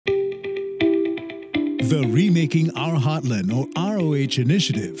The Remaking Our Heartland or ROH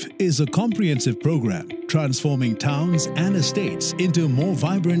initiative is a comprehensive program transforming towns and estates into more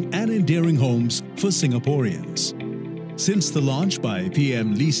vibrant and endearing homes for Singaporeans. Since the launch by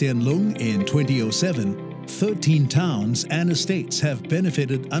PM Lee Hsien Loong in 2007, 13 towns and estates have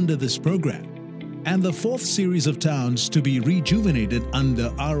benefited under this program. And the fourth series of towns to be rejuvenated under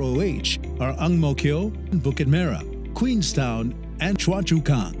ROH are Ang Mo Kio, Bukit Merah, Queenstown and Choa Chu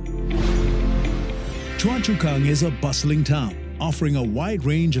Kang. Choa Chu Kang is a bustling town, offering a wide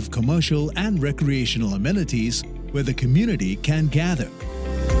range of commercial and recreational amenities where the community can gather.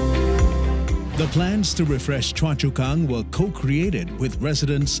 The plans to refresh Choa Chu Kang were co-created with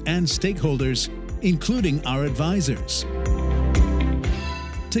residents and stakeholders, including our advisors.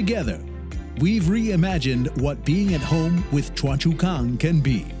 Together, we've reimagined what being at home with Choa Chu Kang can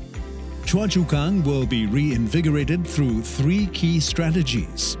be. Choa Chu Kang will be reinvigorated through three key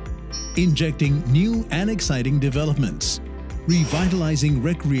strategies: injecting new and exciting developments, revitalizing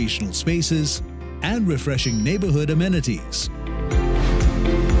recreational spaces, and refreshing neighborhood amenities.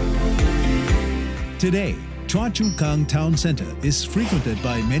 Today, Choa Chu Kang Town Centre is frequented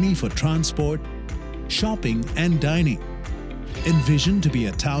by many for transport, shopping and dining. Envisioned to be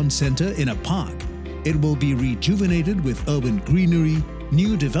a town centre in a park, it will be rejuvenated with urban greenery,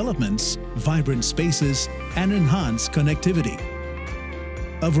 new developments, vibrant spaces and enhanced connectivity.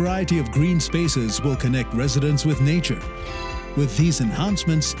 A variety of green spaces will connect residents with nature. With these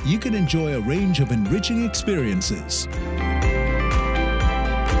enhancements, you can enjoy a range of enriching experiences.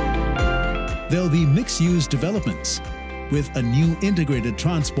 There'll be mixed-use developments with a new integrated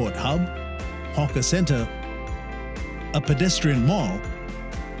transport hub, hawker centre, a pedestrian mall,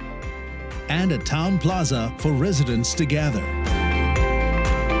 and a town plaza for residents to gather.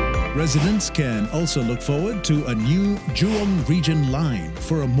 Residents can also look forward to a new Jurong Region line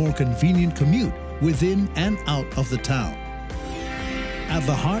for a more convenient commute within and out of the town. At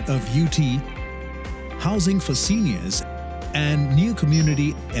the heart of UT, housing for seniors and new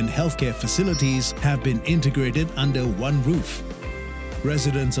community and healthcare facilities have been integrated under one roof.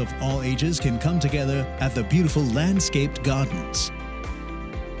 Residents of all ages can come together at the beautiful landscaped gardens.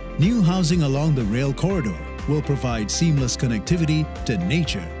 New housing along the rail corridor will provide seamless connectivity to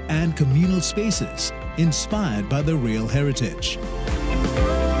nature and communal spaces inspired by the rail heritage.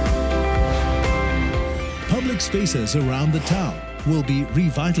 Public spaces around the town will be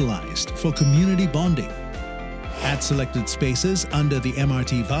revitalized for community bonding. At selected spaces under the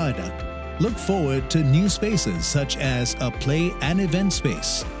MRT viaduct, look forward to new spaces such as a play and event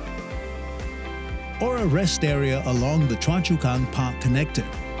space or a rest area along the Choa Chu Kang Park connector.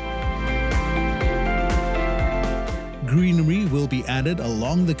 Greenery will be added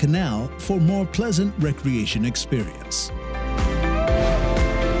along the canal for more pleasant recreation experience.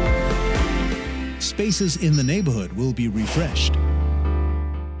 Spaces in the neighborhood will be refreshed.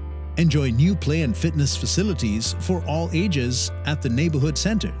 Enjoy new play and fitness facilities for all ages at the neighborhood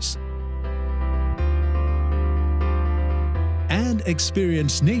centers. And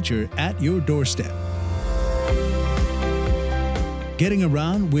experience nature at your doorstep. Getting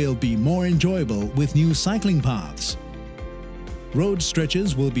around will be more enjoyable with new cycling paths. Road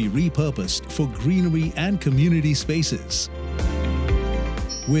stretches will be repurposed for greenery and community spaces.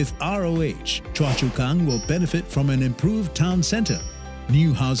 With ROH, Choa Chu Kang will benefit from an improved town centre,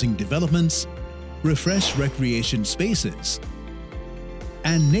 new housing developments, refreshed recreation spaces,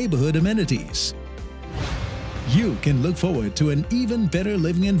 and neighbourhood amenities. You can look forward to an even better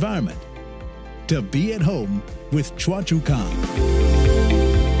living environment. To be at home with Choa Chu Kang.